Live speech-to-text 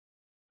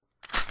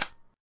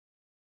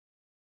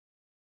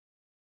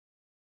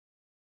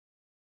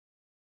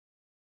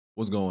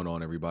What's going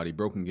on, everybody?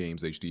 Broken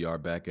Games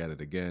HDR back at it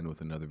again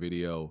with another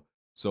video.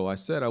 So I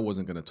said I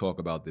wasn't going to talk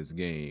about this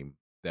game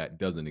that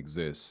doesn't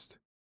exist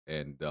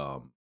and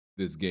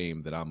this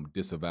game that I'm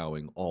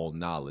disavowing all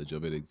knowledge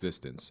of its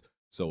existence.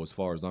 So as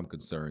far as I'm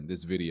concerned,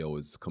 this video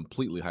is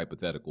completely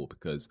hypothetical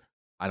because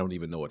I don't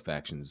even know what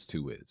Factions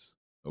 2 is.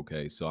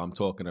 Okay, so I'm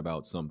talking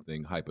about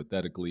something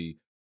hypothetically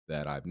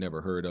that I've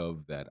never heard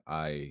of that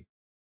I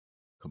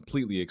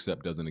completely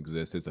accept doesn't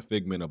exist. It's a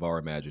figment of our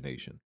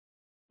imagination.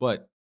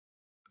 But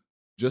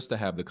just to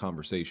have the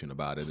conversation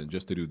about it and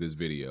just to do this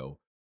video,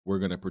 we're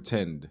going to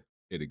pretend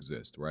it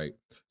exists, right?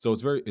 So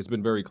it's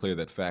been very clear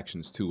that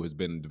Factions 2 has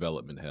been in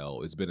development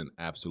hell. It's been an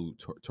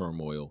absolute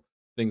turmoil.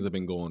 Things have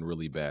been going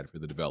really bad for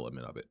the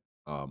development of it.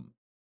 Um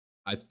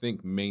I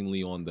think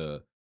mainly on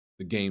the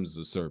games as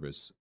a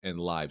service and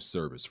live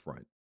service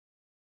front.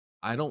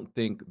 I don't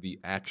think the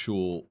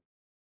actual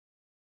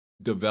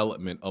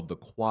development of the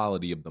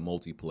quality of the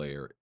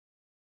multiplayer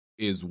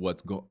is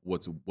what's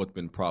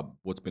been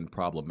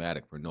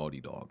problematic for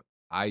Naughty Dog.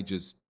 I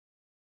just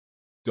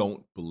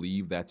don't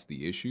believe that's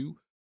the issue.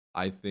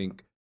 I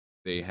think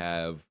they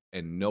have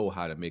and know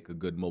how to make a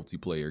good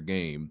multiplayer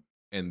game,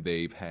 and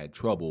they've had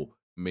trouble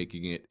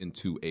making it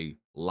into a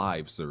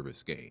live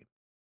service game.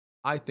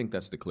 I think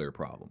that's the clear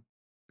problem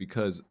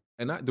because,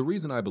 the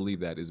reason I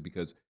believe that is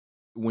because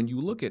when you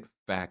look at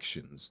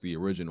factions, the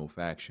original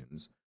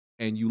factions,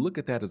 and you look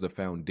at that as a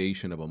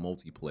foundation of a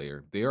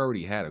multiplayer, they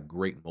already had a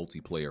great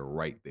multiplayer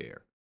right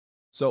there.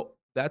 So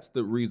that's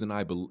the reason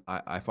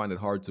I find it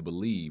hard to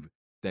believe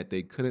that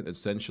they couldn't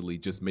essentially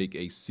just make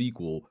a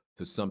sequel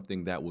to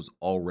something that was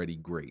already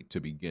great to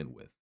begin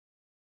with.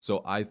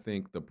 So I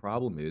think the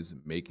problem is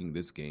making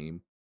this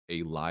game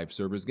a live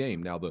service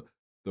game. Now the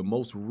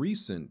most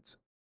recent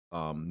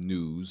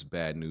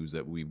bad news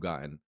that we've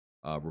gotten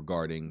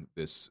regarding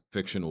this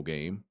fictional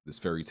game, this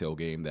fairy tale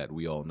game that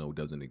we all know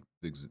doesn't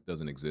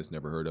exist,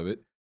 never heard of it,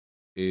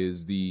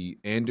 is the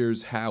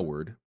Anders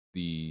Howard,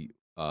 the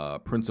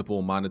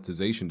principal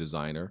monetization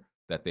designer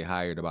that they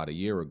hired about a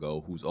year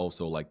ago, who's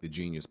also like the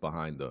genius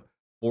behind the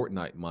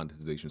Fortnite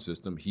monetization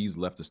system. He's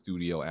left the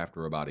studio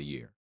after about a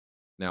year.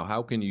 Now,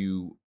 how can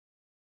you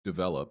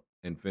develop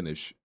and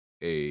finish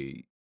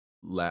a,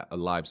 a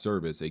live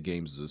service, a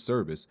games as a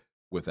service,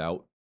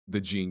 without the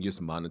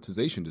genius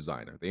monetization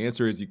designer? The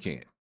answer is you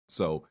can't.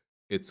 So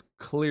it's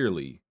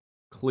clearly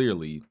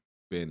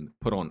been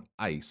put on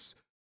ice,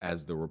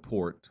 as the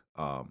report,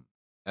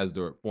 as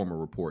the former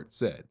report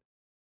said,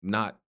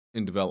 not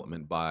in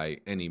development by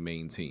any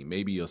main team.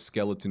 Maybe a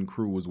skeleton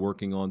crew was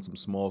working on some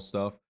small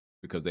stuff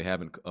because they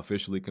haven't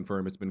officially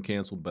confirmed it's been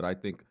canceled. But I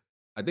think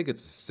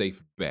it's a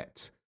safe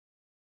bet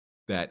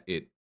that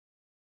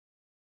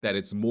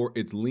it's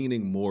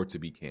leaning more to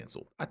be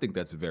canceled. I think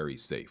that's very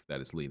safe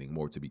that it's leaning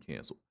more to be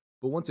canceled.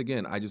 But once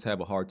again, I just have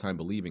a hard time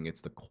believing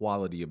it's the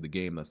quality of the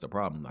game that's the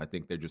problem. I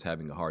think they're just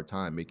having a hard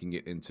time making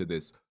it into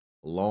this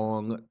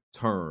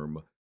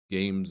long-term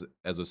games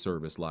as a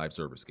service live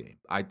service game.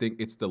 I think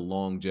it's the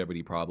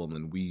longevity problem,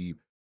 and we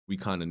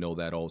kind of know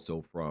that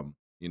also from,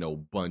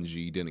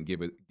 Bungie didn't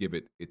give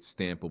it its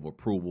stamp of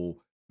approval,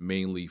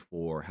 mainly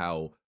for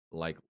how,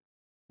 like,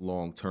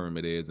 long term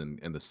it is, and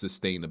the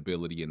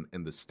sustainability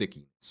and the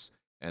stickiness.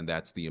 And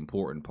that's the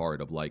important part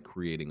of like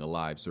creating a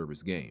live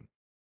service game.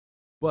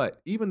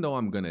 But even though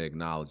I'm going to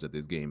acknowledge that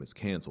this game is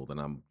canceled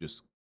and I'm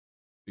just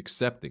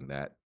accepting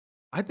that,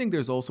 I think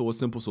there's also a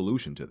simple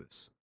solution to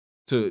this,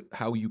 to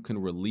how you can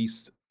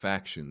release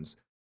factions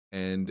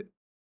and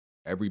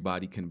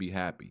everybody can be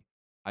happy.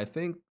 I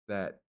think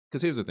that,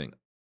 because here's the thing,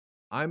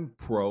 I'm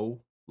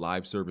pro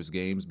live service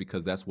games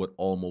because that's what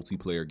all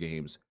multiplayer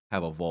games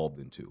have evolved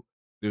into.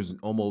 There's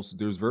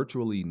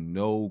virtually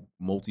no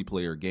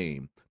multiplayer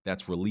game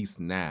that's released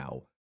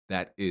now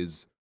that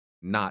is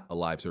not a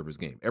live service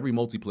game. Every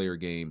multiplayer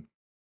game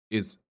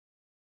is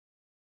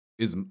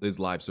is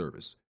live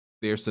service.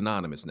 They're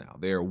synonymous now.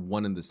 They're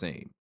one and the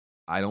same.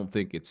 I don't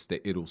think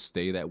it'll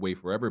stay that way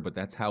forever, but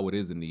that's how it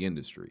is in the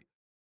industry.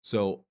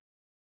 So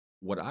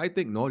what I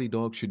think Naughty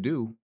Dog should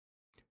do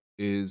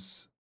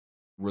is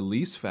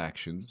release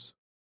factions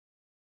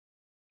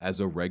as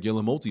a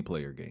regular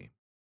multiplayer game.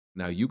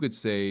 Now you could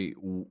say,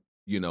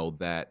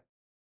 that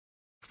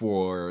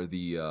for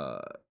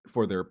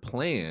their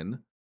plan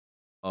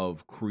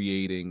of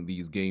creating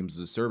these games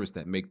as a service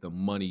that make the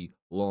money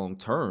long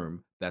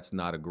term, that's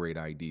not a great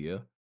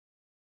idea.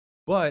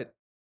 But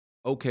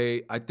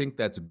okay, I think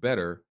that's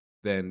better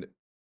than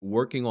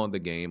working on the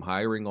game,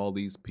 hiring all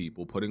these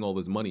people, putting all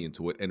this money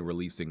into it, and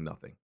releasing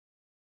nothing.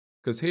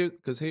 Here's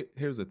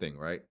the thing,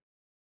 right?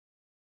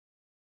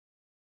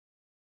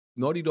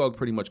 Naughty Dog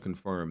pretty much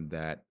confirmed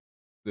that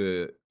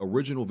the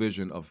original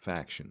vision of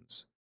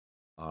factions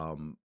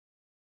um,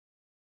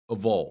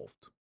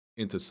 evolved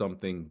into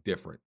something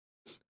different,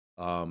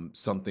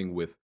 something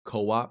with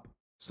co-op,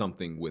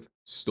 something with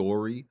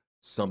story,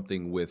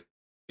 something with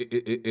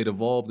it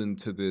evolved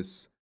into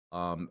this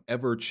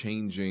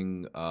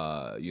ever-changing,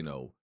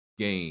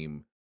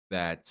 game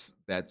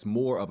that's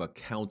more of a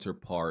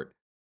counterpart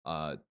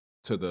uh,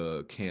 to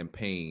the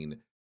campaign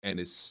and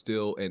it's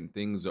still and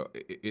things are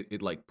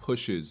it like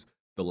pushes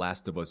the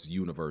Last of Us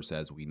universe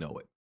as we know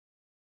it.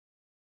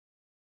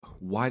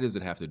 Why does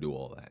it have to do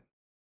all that?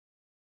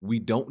 We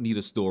don't need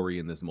a story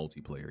in this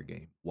multiplayer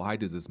game. Why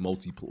does this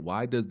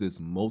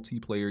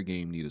multiplayer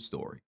game need a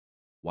story?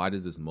 Why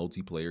does this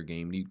multiplayer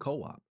game need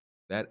co-op?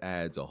 That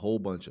adds a whole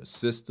bunch of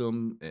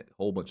systems, a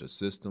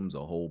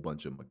whole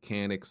bunch of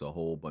mechanics, a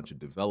whole bunch of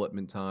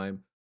development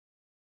time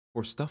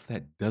for stuff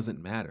that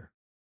doesn't matter.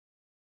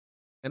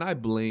 And I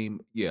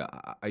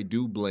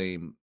do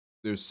blame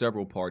there's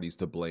several parties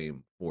to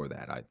blame for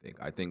that, I think.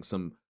 I think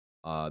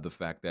the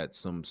fact that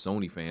some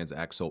Sony fans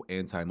act so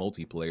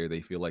anti-multiplayer,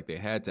 they feel like they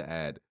had to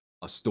add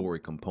a story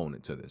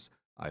component to this.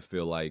 I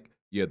feel like,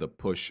 yeah, the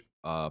push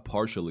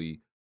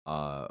partially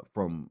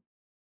from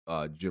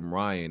Jim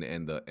Ryan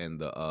and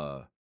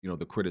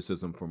the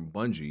criticism from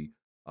Bungie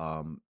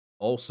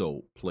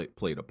also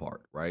played a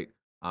part, right?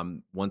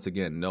 Once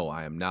again, no,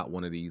 I am not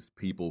one of these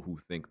people who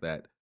think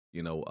that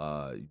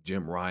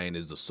Jim Ryan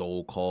is the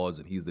sole cause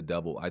and he's the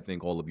devil. I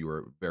think all of you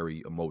are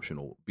very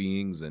emotional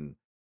beings and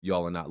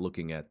y'all are not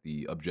looking at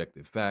the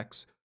objective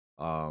facts.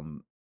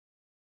 Um,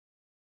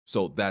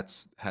 so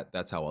that's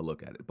how I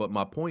look at it. But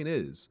my point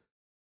is,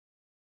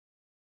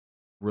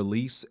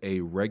 release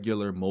a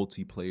regular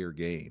multiplayer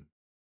game,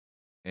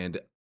 and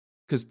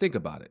because think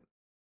about it,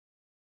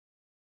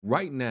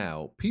 right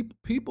now,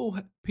 people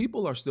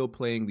are still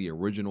playing the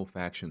original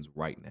factions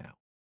right now.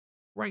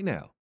 Right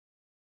now,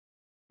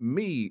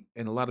 me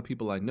and a lot of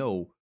people I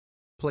know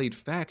played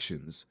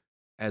factions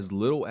as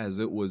little as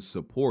it was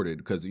supported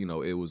because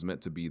it was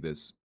meant to be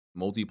this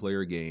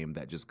multiplayer game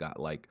that just got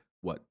like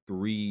what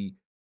three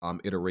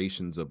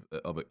iterations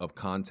of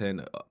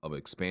content of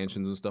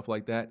expansions and stuff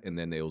like that, and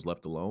then it was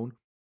left alone.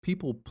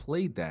 People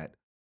played that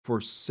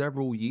for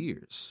several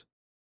years.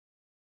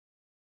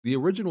 The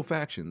original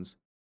factions,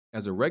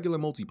 as a regular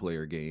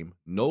multiplayer game,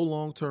 no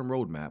long term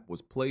roadmap,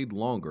 was played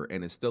longer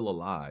and is still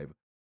alive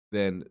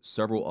than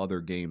several other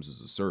games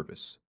as a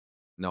service.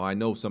 Now, I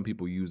know some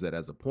people use that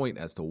as a point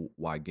as to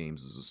why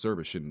games as a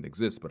service shouldn't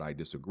exist, but I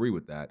disagree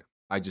with that.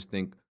 I just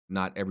think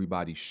not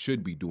everybody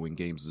should be doing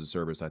games as a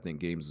service. I think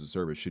games as a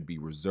service should be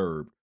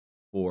reserved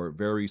for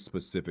very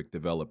specific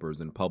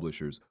developers and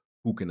publishers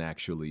who can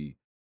actually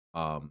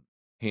um,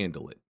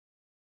 handle it.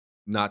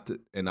 Not to,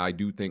 and I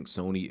do think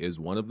Sony is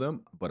one of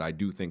them, but I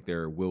do think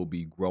there will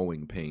be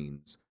growing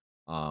pains.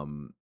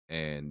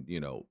 And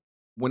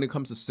when it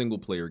comes to single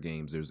player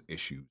games, there's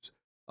issues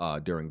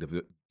during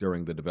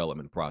the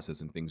development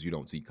process and things you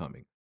don't see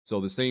coming.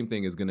 So the same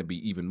thing is going to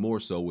be even more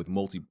so with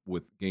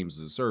games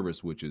as a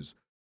service, which is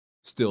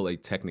still a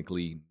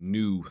technically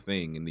new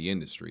thing in the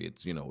industry.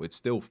 It's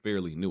still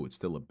fairly new. It's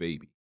still a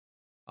baby.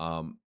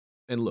 Um,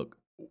 and look,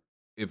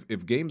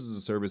 if games as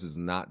a service is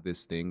not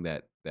this thing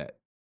that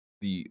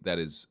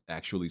is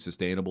actually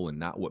sustainable and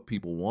not what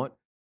people want,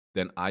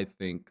 then I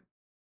think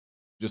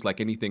just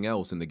like anything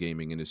else in the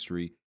gaming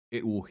industry,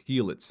 it will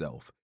heal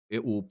itself.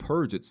 It will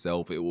purge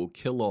itself. It will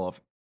kill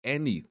off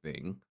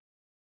anything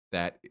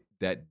that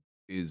that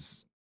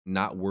is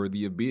not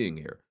worthy of being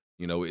here.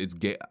 It's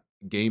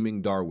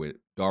gaming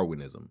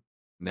Darwinism,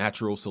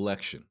 natural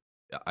selection.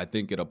 I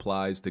think it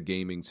applies to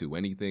gaming to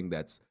anything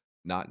that's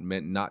not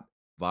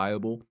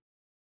viable,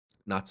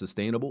 not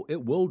sustainable.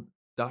 It will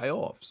die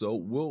off.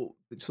 So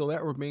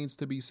that remains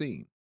to be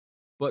seen.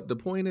 But the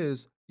point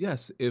is,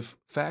 yes, if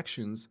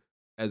factions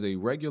as a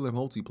regular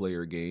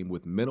multiplayer game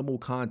with minimal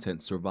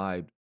content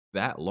survived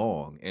that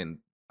long, and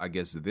I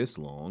guess this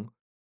long,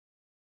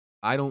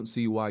 I don't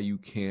see why you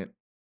can't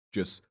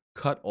just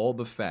cut all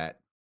the fat,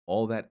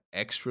 all that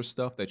extra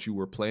stuff that you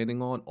were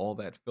planning on, all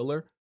that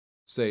filler.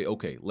 Say,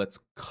 okay, let's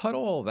cut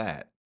all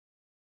that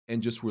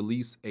and just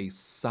release a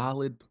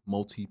solid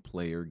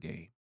multiplayer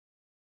game.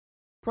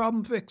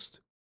 Problem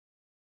fixed.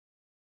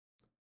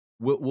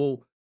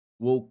 We'll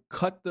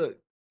cut the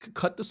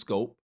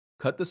scope,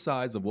 cut the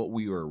size of what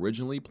we were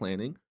originally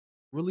planning,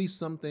 release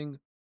something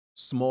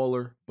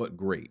smaller but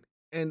great.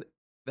 And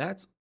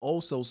that's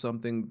also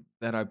something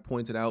that I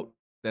pointed out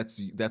that's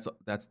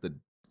the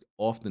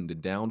often the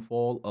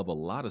downfall of a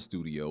lot of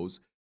studios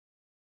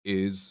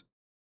is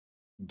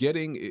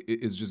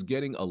is just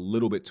getting a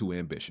little bit too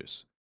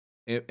ambitious.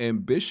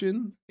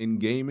 Ambition in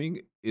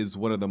gaming is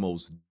one of the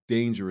most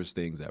dangerous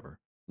things ever.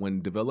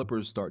 When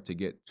developers start to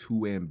get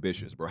too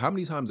ambitious, bro. How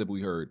many times have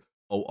we heard,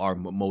 "Oh, our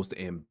most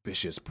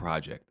ambitious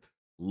project,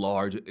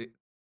 large"?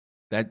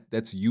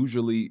 That's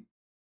usually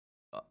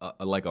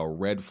like a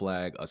red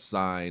flag, a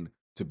sign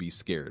to be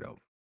scared of.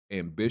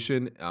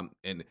 Ambition,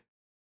 and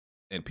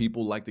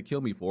people like to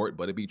kill me for it,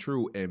 but it be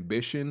true.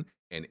 Ambition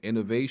and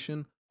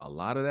innovation, a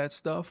lot of that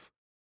stuff.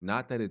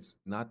 Not that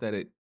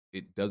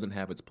it doesn't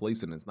have its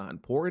place and it's not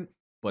important,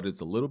 but it's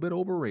a little bit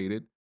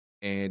overrated.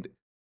 And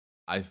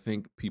I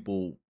think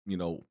people,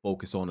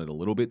 focus on it a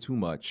little bit too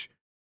much.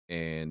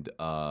 And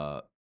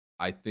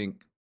I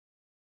think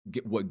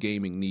what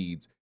gaming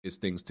needs is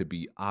things to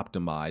be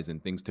optimized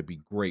and things to be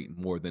great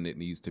more than it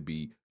needs to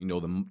be,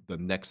 the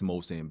next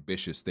most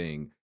ambitious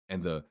thing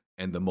and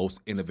the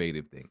most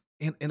innovative thing.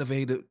 And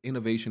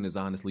innovation is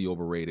honestly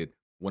overrated.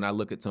 When I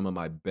look at some of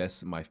my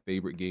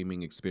favorite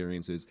gaming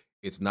experiences,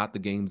 it's not the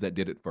games that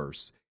did it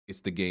first. It's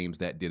the games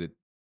that did it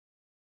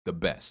the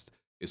best.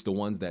 It's the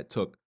ones that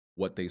took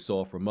what they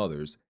saw from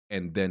others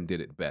and then did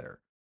it better.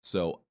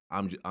 So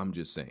I'm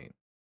just saying,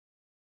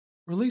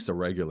 release a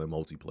regular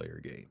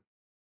multiplayer game.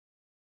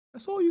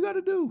 That's all you got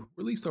to do.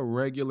 Release a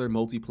regular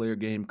multiplayer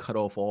game. Cut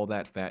off all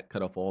that fat.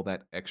 Cut off all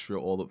that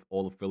extra. All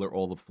the filler.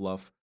 All the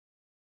fluff.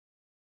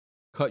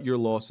 Cut your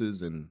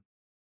losses and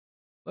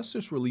let's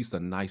just release a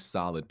nice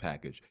solid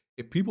package.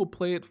 If people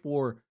play it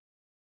for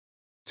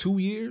 2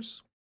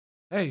 years,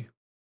 hey,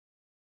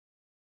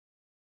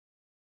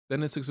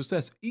 then it's a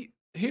success.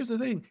 Here's the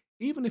thing: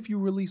 even if you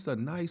release a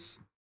nice,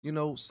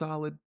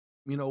 solid,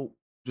 you know,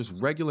 just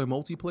regular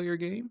multiplayer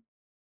game,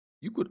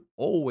 you could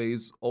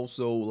always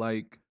also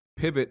like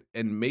pivot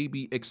and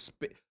maybe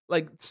expand.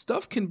 Like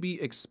stuff can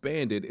be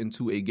expanded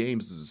into a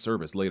games as a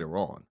service later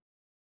on.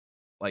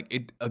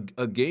 Like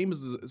a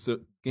games as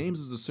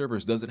a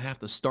service doesn't have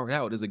to start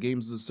out as a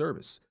games as a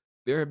service.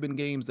 There have been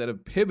games that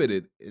have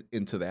pivoted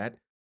into that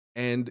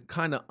and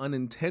kind of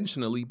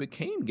unintentionally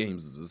became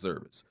games as a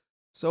service.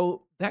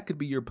 So that could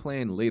be your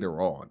plan later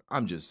on.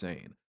 I'm just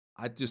saying.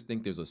 I just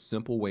think there's a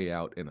simple way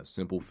out and a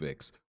simple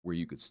fix where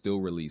you could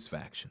still release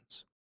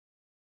factions.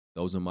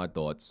 Those are my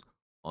thoughts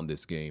on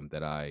this game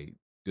that I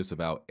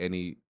disavow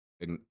any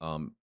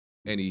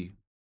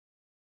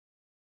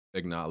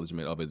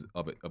acknowledgement of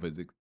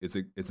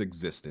his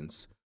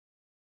existence.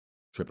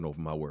 Tripping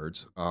over my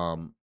words.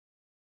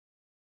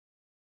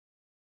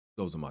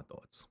 Those are my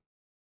thoughts.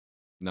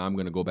 Now I'm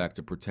gonna go back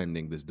to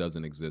pretending this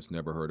doesn't exist.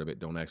 Never heard of it.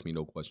 Don't ask me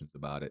no questions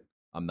about it.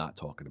 I'm not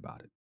talking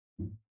about it.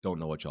 Don't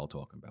know what y'all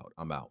talking about.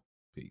 I'm out.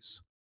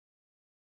 Peace.